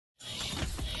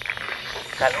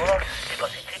Saludos chicos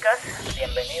y chicas,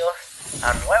 bienvenidos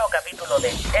a un nuevo capítulo de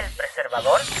El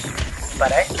Preservador.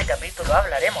 Para este capítulo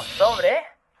hablaremos sobre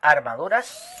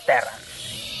armaduras Terran.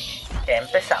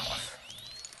 Empezamos.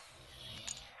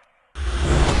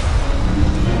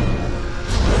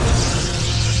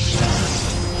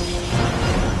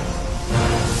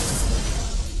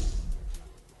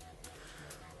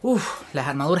 Las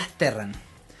armaduras Terran.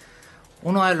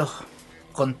 Uno de los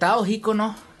contados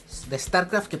iconos de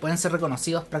Starcraft que pueden ser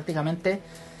reconocidos prácticamente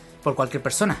por cualquier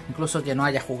persona, incluso que no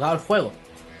haya jugado el juego.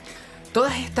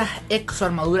 Todas estas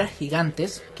exoarmaduras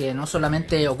gigantes, que no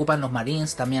solamente ocupan los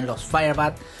Marines, también los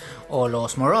Firebat o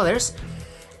los Marauders,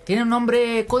 tienen un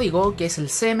nombre código que es el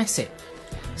CMC.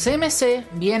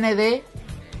 CMC viene de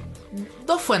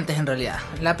dos fuentes en realidad.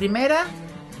 La primera,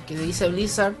 que dice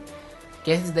Blizzard,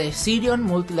 que es de Sirion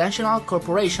Multinational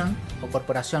Corporation, o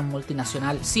Corporación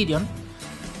Multinacional Sirion,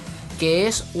 que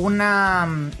es una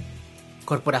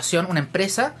corporación, una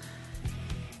empresa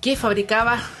que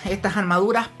fabricaba estas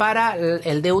armaduras para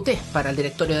el DUT, para el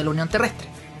Directorio de la Unión Terrestre.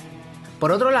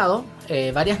 Por otro lado,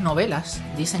 varias novelas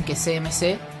dicen que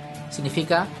CMC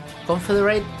significa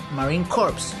Confederate Marine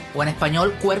Corps, o en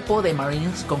español Cuerpo de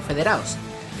Marines Confederados.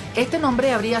 Este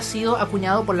nombre habría sido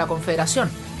acuñado por la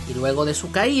Confederación y luego de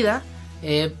su caída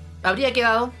habría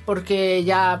quedado porque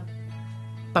ya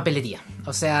papelería,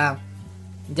 o sea,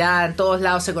 ya en todos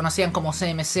lados se conocían como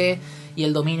CMC y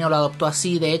el dominio lo adoptó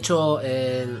así. De hecho,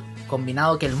 el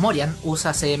combinado que el Morian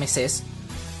usa CMCs.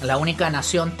 La única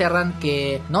nación Terran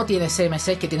que no tiene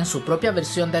CMCs, que tiene su propia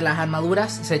versión de las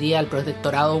armaduras, sería el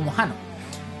Protectorado Mojano.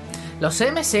 Los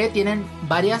CMC tienen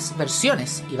varias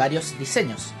versiones y varios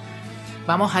diseños.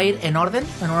 Vamos a ir en un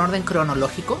orden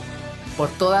cronológico, por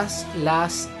todas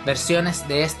las versiones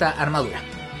de esta armadura.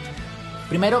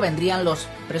 Primero vendrían los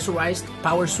Pressurized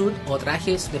Power Suit o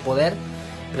trajes de poder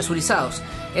presurizados.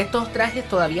 Estos trajes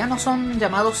todavía no son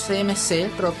llamados CMC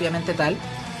propiamente tal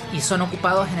y son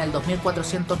ocupados en el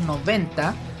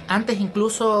 2490, antes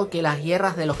incluso que las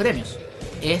guerras de los gremios.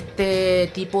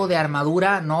 Este tipo de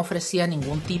armadura no ofrecía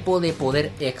ningún tipo de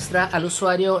poder extra al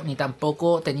usuario ni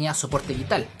tampoco tenía soporte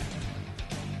vital.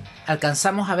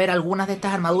 Alcanzamos a ver algunas de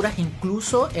estas armaduras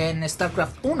incluso en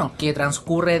StarCraft 1, que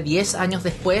transcurre 10 años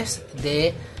después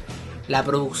de la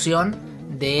producción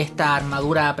de esta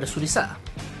armadura presurizada.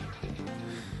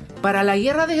 Para la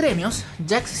guerra de gremios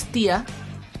ya existía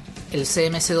el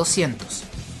CMC 200.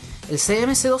 El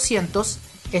CMC 200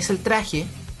 es el traje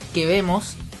que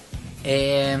vemos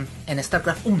en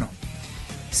StarCraft 1.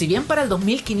 Si bien para el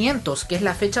 2500, que es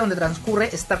la fecha donde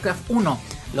transcurre StarCraft 1,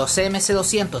 los CMC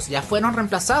 200 ya fueron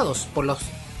reemplazados por los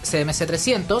CMC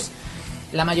 300,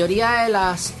 la mayoría de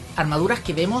las armaduras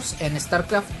que vemos en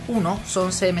StarCraft 1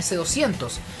 son CMC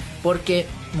 200, porque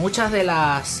muchas de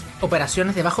las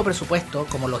operaciones de bajo presupuesto,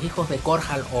 como los hijos de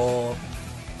Korhal o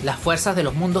las fuerzas de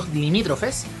los mundos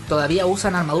limítrofes, todavía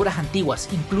usan armaduras antiguas.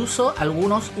 Incluso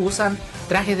algunos usan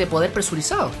trajes de poder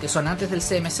presurizados, que son antes del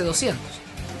CMC 200.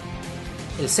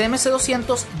 El CMC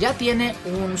 200 ya tiene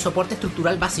un soporte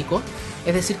estructural básico,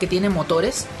 es decir, que tiene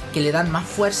motores que le dan más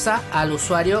fuerza al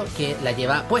usuario que la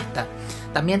lleva puesta.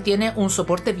 También tiene un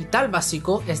soporte vital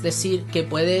básico, es decir, que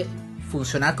puede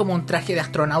funcionar como un traje de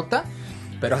astronauta,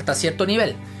 pero hasta cierto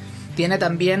nivel. Tiene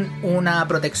también una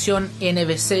protección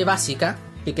NBC básica,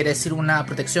 que quiere decir una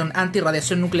protección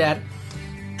antirradiación nuclear,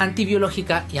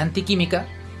 antibiológica y antiquímica.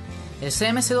 El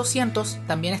CMC 200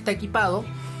 también está equipado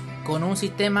con un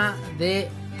sistema de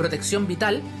protección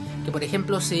vital, que por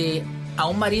ejemplo si a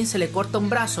un marín se le corta un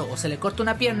brazo o se le corta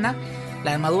una pierna,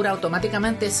 la armadura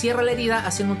automáticamente cierra la herida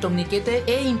haciendo un torniquete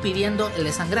e impidiendo el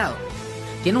desangrado.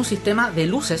 Tiene un sistema de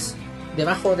luces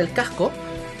debajo del casco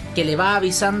que le va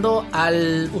avisando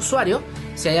al usuario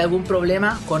si hay algún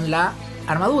problema con la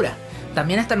armadura.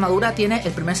 También esta armadura tiene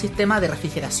el primer sistema de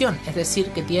refrigeración, es decir,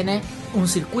 que tiene un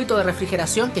circuito de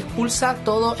refrigeración que expulsa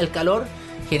todo el calor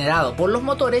generado por los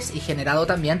motores y generado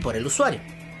también por el usuario.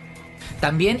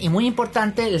 También, y muy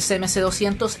importante, el CMC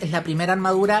 200 es la primera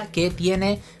armadura que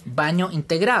tiene baño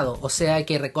integrado, o sea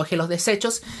que recoge los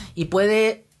desechos y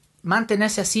puede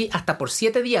mantenerse así hasta por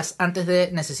 7 días antes de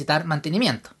necesitar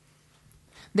mantenimiento.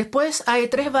 Después hay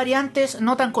 3 variantes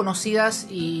no tan conocidas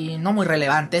y no muy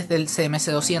relevantes del CMC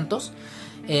 200.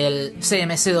 El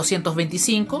CMC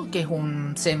 225, que es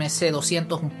un CMC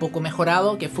 200 un poco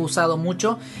mejorado, que fue usado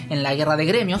mucho en la guerra de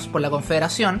gremios por la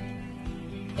Confederación.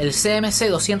 El CMC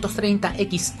 230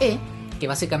 XE, que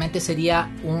básicamente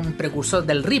sería un precursor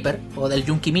del Reaper o del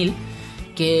Yum-Kimil,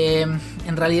 que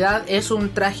en realidad es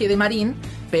un traje de marín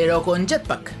pero con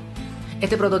jetpack.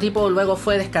 Este prototipo luego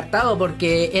fue descartado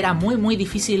porque era muy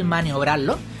difícil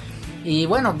maniobrarlo Y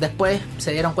bueno, después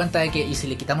se dieron cuenta de que, ¿y si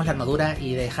le quitamos la armadura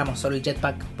y dejamos solo el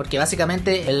jetpack? Porque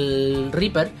básicamente el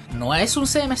Reaper no es un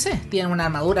CMC, tiene una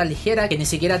armadura ligera que ni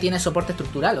siquiera tiene soporte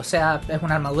estructural, o sea, es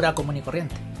una armadura común y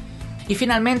corriente. Y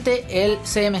finalmente el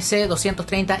CMC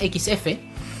 230XF,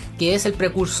 que es el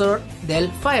precursor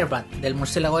del Firebat, del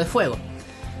murciélago de fuego,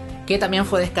 que también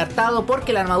fue descartado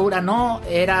porque la armadura no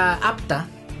era apta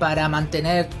para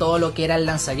mantener todo lo que era el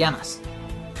lanzallamas.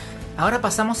 Ahora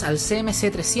pasamos al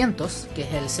CMC 300, que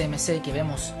es el CMC que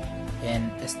vemos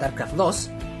en StarCraft 2.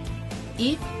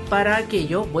 Y para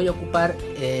aquello voy a ocupar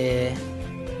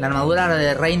la armadura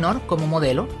de Raynor como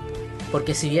modelo,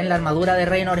 porque si bien la armadura de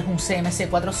Raynor es un CMC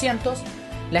 400,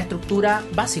 la estructura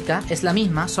básica es la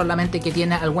misma, solamente que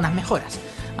tiene algunas mejoras.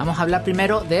 Vamos a hablar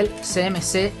primero del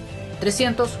CMC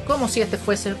 300, como si este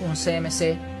fuese un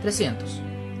CMC 300.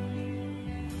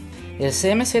 El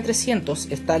CMC 300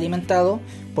 está alimentado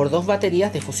por dos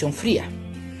baterías de fusión fría.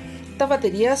 Estas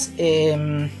baterías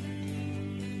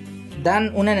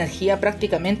dan una energía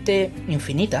prácticamente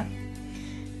infinita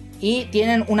y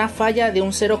tienen una falla de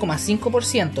un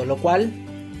 0,5%, lo cual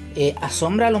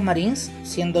asombra a los Marines,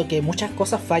 siendo que muchas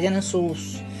cosas fallan en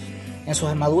sus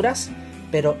armaduras,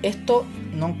 pero esto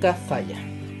nunca falla.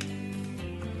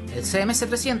 El CMC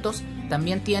 300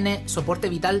 también tiene soporte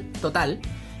vital total.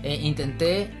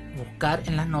 Intenté buscar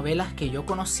en las novelas que yo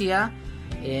conocía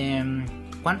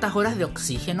cuántas horas de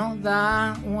oxígeno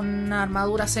da una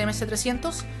armadura CMC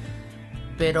 300,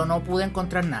 pero no pude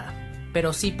encontrar nada.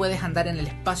 Pero sí puedes andar en el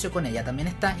espacio con ella. También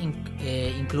está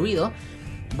incluido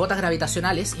botas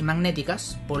gravitacionales y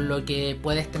magnéticas, por lo que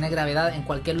puedes tener gravedad en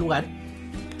cualquier lugar.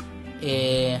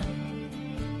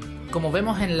 Como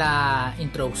vemos en la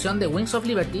introducción de Wings of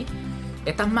Liberty,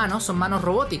 estas manos son manos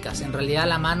robóticas. En realidad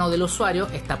la mano del usuario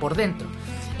está por dentro.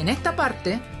 En esta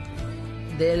parte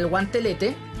del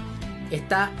guantelete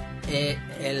está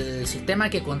el sistema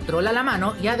que controla la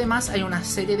mano, y además hay una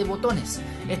serie de botones.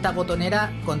 Esta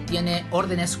botonera contiene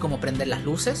órdenes como prender las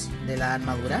luces de la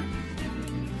armadura,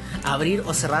 abrir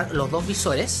o cerrar los dos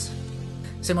visores.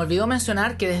 Se me olvidó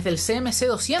mencionar que desde el CMC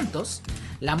 200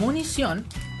 la munición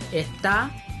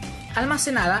está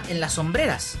almacenada en las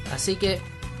hombreras, así que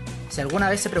si alguna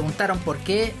vez se preguntaron por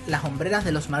qué las hombreras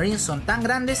de los Marines son tan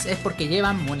grandes, es porque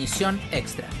llevan munición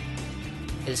extra.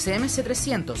 El CMC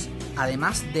 300,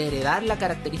 además de heredar la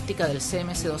característica del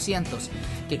CMC 200,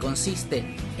 que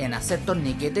consiste en hacer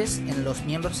torniquetes en los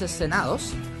miembros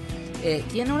cercenados,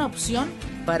 tiene una opción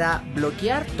para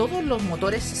bloquear todos los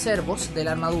motores servos de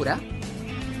la armadura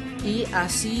y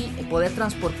así poder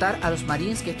transportar a los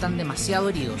Marines que están demasiado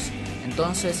heridos.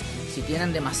 Entonces, si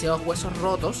tienen demasiados huesos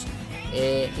rotos,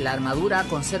 la armadura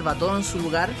conserva todo en su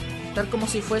lugar, tal como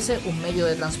si fuese un medio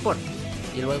de transporte,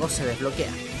 y luego se desbloquea.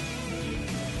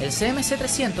 El CMC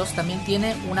 300 también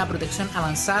tiene una protección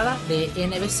avanzada de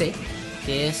NBC,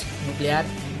 que es nuclear,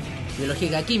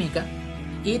 biológica, química,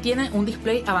 y tiene un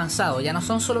display avanzado. Ya no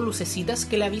son solo lucecitas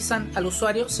que le avisan al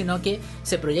usuario, sino que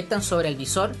se proyectan sobre el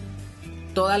visor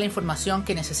toda la información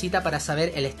que necesita para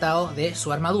saber el estado de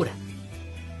su armadura.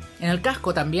 En el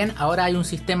casco también ahora hay un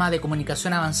sistema de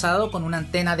comunicación avanzado con una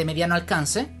antena de mediano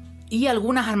alcance, y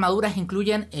algunas armaduras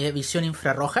incluyen visión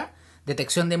infrarroja,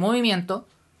 detección de movimiento,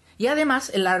 y además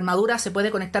en la armadura se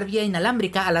puede conectar vía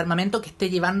inalámbrica al armamento que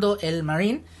esté llevando el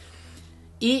Marine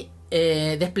y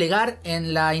desplegar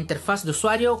en la interfaz de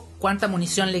usuario cuánta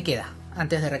munición le queda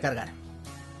antes de recargar.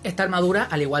 Esta armadura,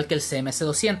 al igual que el CMC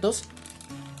 200,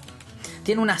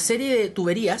 tiene una serie de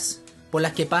tuberías por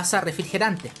las que pasa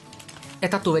refrigerante.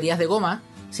 Estas tuberías de goma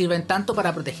sirven tanto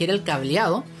para proteger el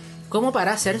cableado como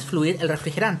para hacer fluir el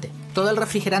refrigerante. Todo el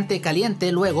refrigerante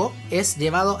caliente luego es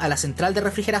llevado a la central de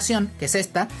refrigeración, que es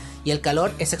esta, y el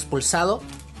calor es expulsado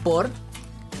por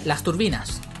las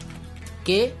turbinas,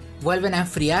 que vuelven a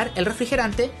enfriar el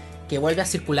refrigerante, que vuelve a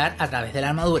circular a través de la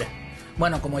armadura.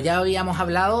 Bueno, como ya habíamos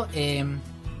hablado, el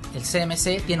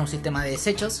CMC tiene un sistema de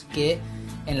desechos que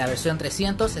en la versión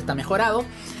 300 está mejorado,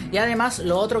 y además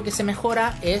lo otro que se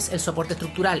mejora es el soporte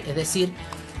estructural, es decir,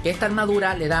 que esta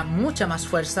armadura le da mucha más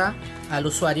fuerza al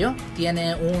usuario,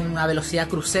 tiene una velocidad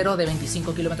crucero de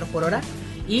 25 km por hora,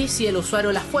 y si el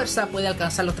usuario la fuerza puede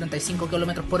alcanzar los 35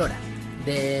 km por hora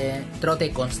de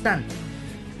trote constante.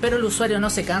 Pero el usuario no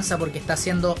se cansa porque está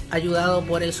siendo ayudado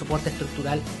por el soporte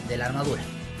estructural de la armadura.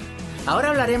 Ahora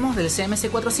hablaremos del CMC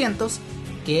 400,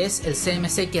 que es el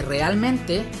CMC que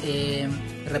realmente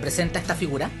representa esta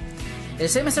figura. El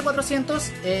CMC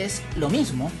 400 es lo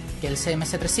mismo que el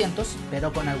CMC 300,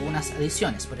 pero con algunas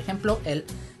adiciones. Por ejemplo, el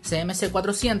CMC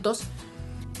 400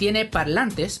 tiene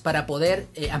parlantes para poder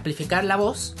amplificar la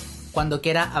voz cuando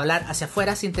quiera hablar hacia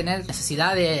afuera sin tener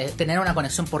necesidad de tener una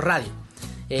conexión por radio.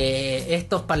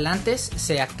 Estos parlantes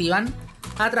se activan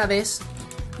a través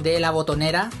de la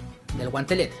botonera del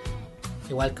guantelete,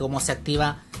 igual que como se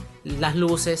activa las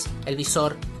luces, el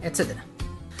visor, etc.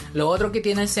 Lo otro que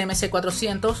tiene el CMC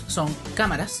 400 son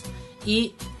cámaras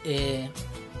y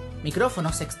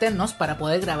micrófonos externos para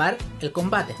poder grabar el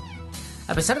combate.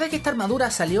 A pesar de que esta armadura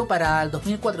salió para el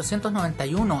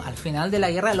 2491 al final de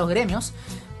la Guerra de los Gremios,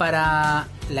 para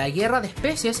la Guerra de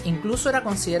Especies incluso era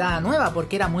considerada nueva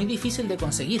porque era muy difícil de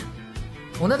conseguir.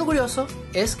 Un dato curioso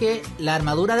es que la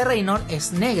armadura de Reynor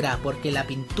es negra porque la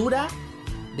pintura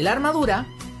de la armadura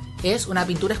es una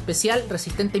pintura especial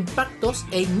resistente a impactos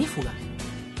e ignífuga.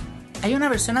 Hay una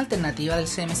versión alternativa del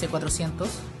CMC 400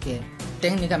 que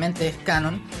técnicamente es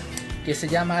canon, que se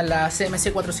llama la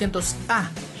CMC 400A.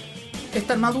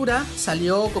 Esta armadura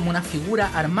salió como una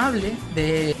figura armable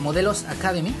de Modelos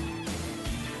Academy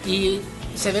y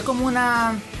se ve como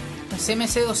una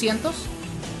CMC 200.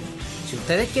 Si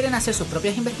ustedes quieren hacer sus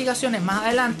propias investigaciones más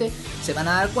adelante, se van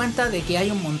a dar cuenta de que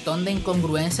hay un montón de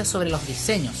incongruencias sobre los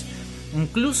diseños.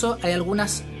 Incluso hay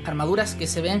algunas armaduras que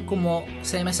se ven como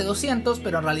CMC 200,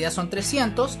 pero en realidad son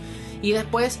 300, y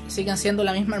después siguen siendo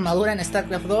la misma armadura en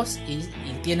StarCraft 2 y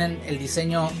tienen el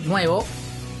diseño nuevo.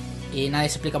 Y nadie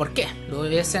se explica por qué. Lo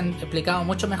hubiesen explicado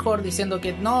mucho mejor diciendo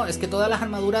que no, es que todas las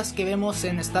armaduras que vemos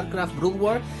en StarCraft Brood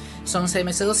War son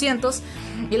CMC 200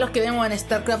 y los que vemos en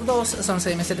StarCraft 2 son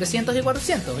CMC 300 y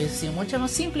 400. Hubiese sido mucho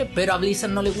más simple, pero a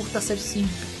Blizzard no le gusta ser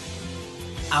simple.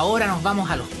 Ahora nos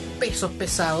vamos a los pesos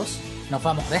pesados. Nos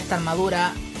vamos de esta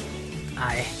armadura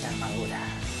a esta armadura.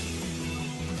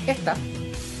 Esta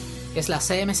es la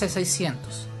CMC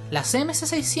 600. La CMC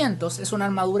 600 es una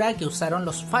armadura que usaron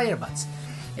los Firebats.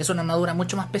 Es una armadura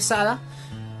mucho más pesada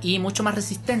y mucho más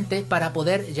resistente para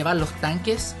poder llevar los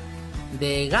tanques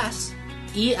de gas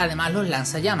y además los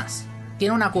lanzallamas.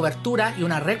 Tiene una cobertura y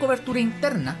una recobertura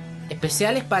interna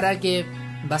especiales para que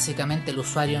básicamente el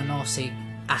usuario no se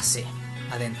hace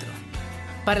adentro.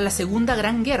 Para la Segunda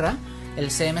Gran Guerra, el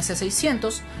CMC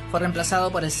 600 fue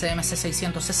reemplazado por el CMC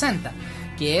 660,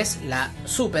 que es la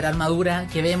super armadura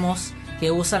que vemos que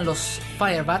usan los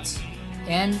Firebats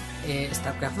en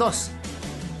StarCraft 2.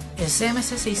 El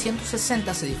CMC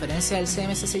 660 se diferencia del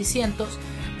CMC 600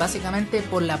 básicamente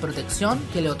por la protección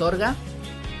que le otorga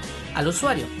al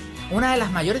usuario. Una de las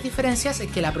mayores diferencias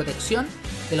es que la protección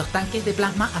de los tanques de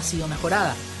plasma ha sido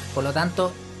mejorada, por lo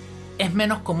tanto es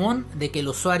menos común de que el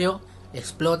usuario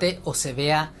explote o se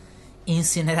vea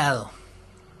incinerado.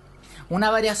 Una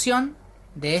variación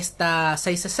de esta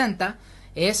 660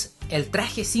 es el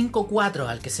traje 5.4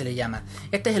 al que se le llama.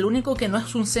 Este es el único que no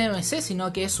es un CMC,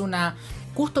 sino que es una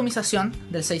customización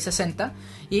del 660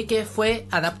 y que fue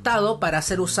adaptado para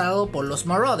ser usado por los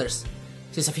Marauders.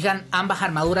 Si se fijan, ambas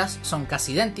armaduras son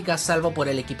casi idénticas salvo por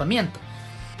el equipamiento.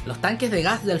 Los tanques de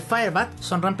gas del Firebat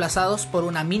son reemplazados por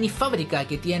una mini fábrica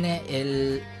que tiene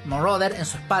el Marauder en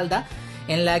su espalda,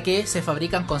 en la que se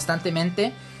fabrican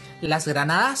constantemente las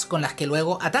granadas con las que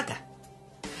luego ataca.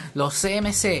 Los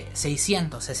CMC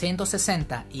 600,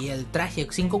 660 y el traje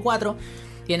 5.4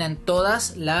 tienen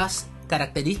todas las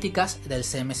características del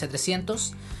CMC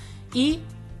 300 y,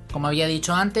 como había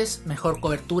dicho antes, mejor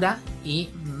cobertura y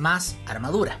más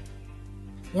armadura.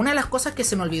 Una de las cosas que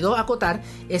se me olvidó acotar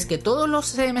es que todos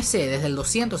los CMC desde el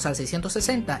 200 al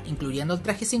 660, incluyendo el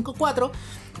traje 5.4,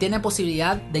 tienen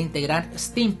posibilidad de integrar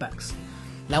Steampacks.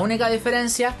 La única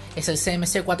diferencia es el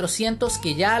CMC 400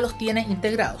 que ya los tiene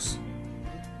integrados.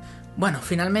 Bueno,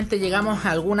 finalmente llegamos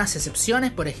a algunas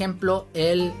excepciones, por ejemplo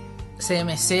el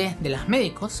CMC de los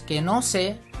médicos, que no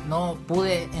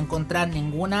pude encontrar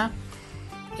ninguna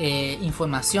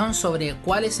información sobre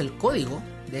cuál es el código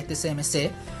de este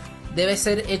CMC. Debe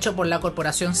ser hecho por la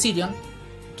corporación Sirion,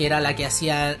 que era la que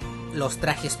hacía los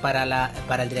trajes para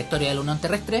el directorio de la Unión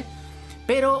Terrestre,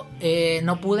 pero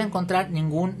no pude encontrar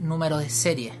ningún número de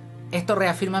serie. Esto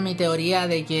reafirma mi teoría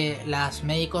de que las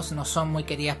médicos no son muy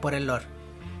queridas por el lore.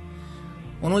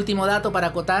 Un último dato para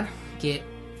acotar, que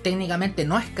técnicamente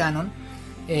no es canon,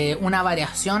 una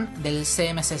variación del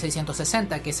CMC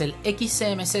 660, que es el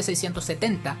XCMC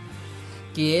 670,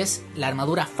 que es la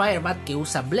armadura Firebat que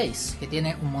usa Blaze, que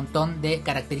tiene un montón de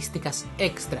características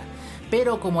extra.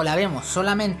 Pero como la vemos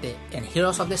solamente en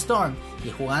Heroes of the Storm y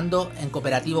jugando en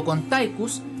cooperativo con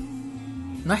Tychus,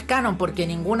 no es canon porque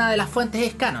ninguna de las fuentes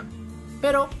es canon.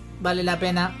 Pero vale la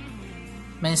pena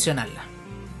mencionarla.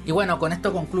 Y bueno, con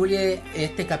esto concluye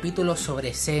este capítulo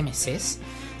sobre CMCs.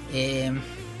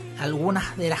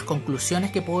 Algunas de las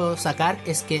conclusiones que puedo sacar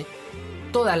es que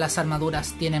todas las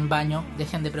armaduras tienen baño.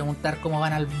 Dejen de preguntar cómo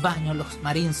van al baño los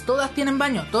Marines. Todas tienen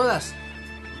baño, todas.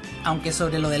 Aunque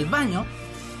sobre lo del baño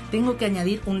tengo que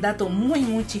añadir un dato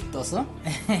muy chistoso.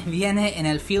 Viene en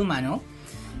el Field Manual.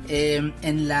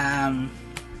 En la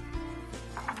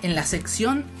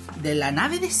sección de la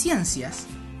nave de ciencias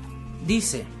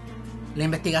dice: la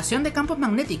investigación de campos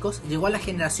magnéticos llegó a la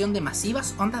generación de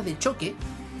masivas ondas de choque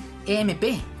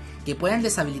EMP que pueden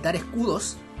deshabilitar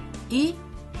escudos y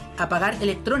apagar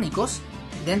electrónicos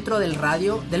dentro del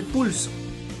radio del pulso.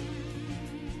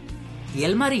 Y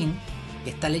el marín que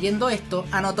está leyendo esto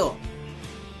anotó: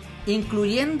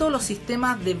 incluyendo los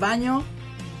sistemas de baño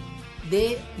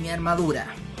de mi armadura.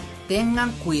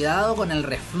 Tengan cuidado con el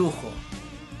reflujo.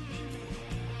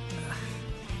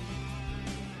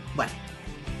 Bueno,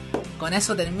 con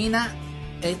eso termina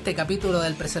este capítulo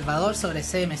del Preservador sobre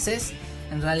CMCs.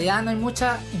 En realidad no hay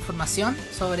mucha información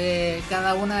sobre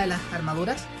cada una de las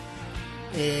armaduras.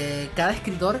 Cada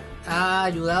escritor ha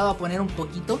ayudado a poner un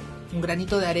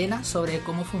granito de arena sobre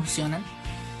cómo funcionan.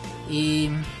 Y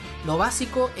lo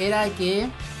básico era que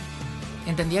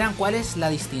entendieran cuál es la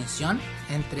distinción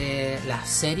entre las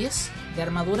series de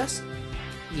armaduras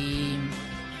y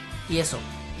eso.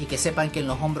 Y que sepan que en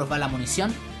los hombros va la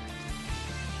munición.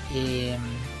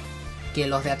 Que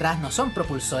los de atrás no son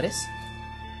propulsores.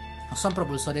 No son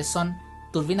propulsores, son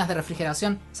turbinas de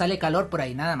refrigeración. Sale calor por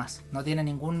ahí, nada más. No tiene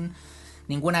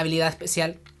ninguna habilidad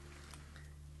especial.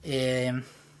 Que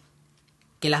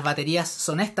las baterías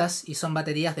son estas y son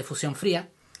baterías de fusión fría.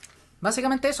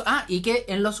 Básicamente eso. Y que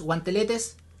en los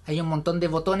guanteletes hay un montón de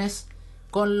botones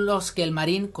con los que el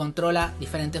marín controla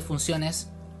diferentes funciones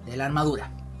de la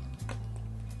armadura.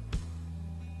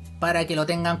 Para que lo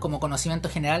tengan como conocimiento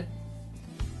general.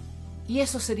 Y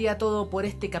eso sería todo por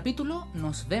este capítulo.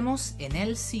 Nos vemos en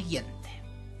el siguiente.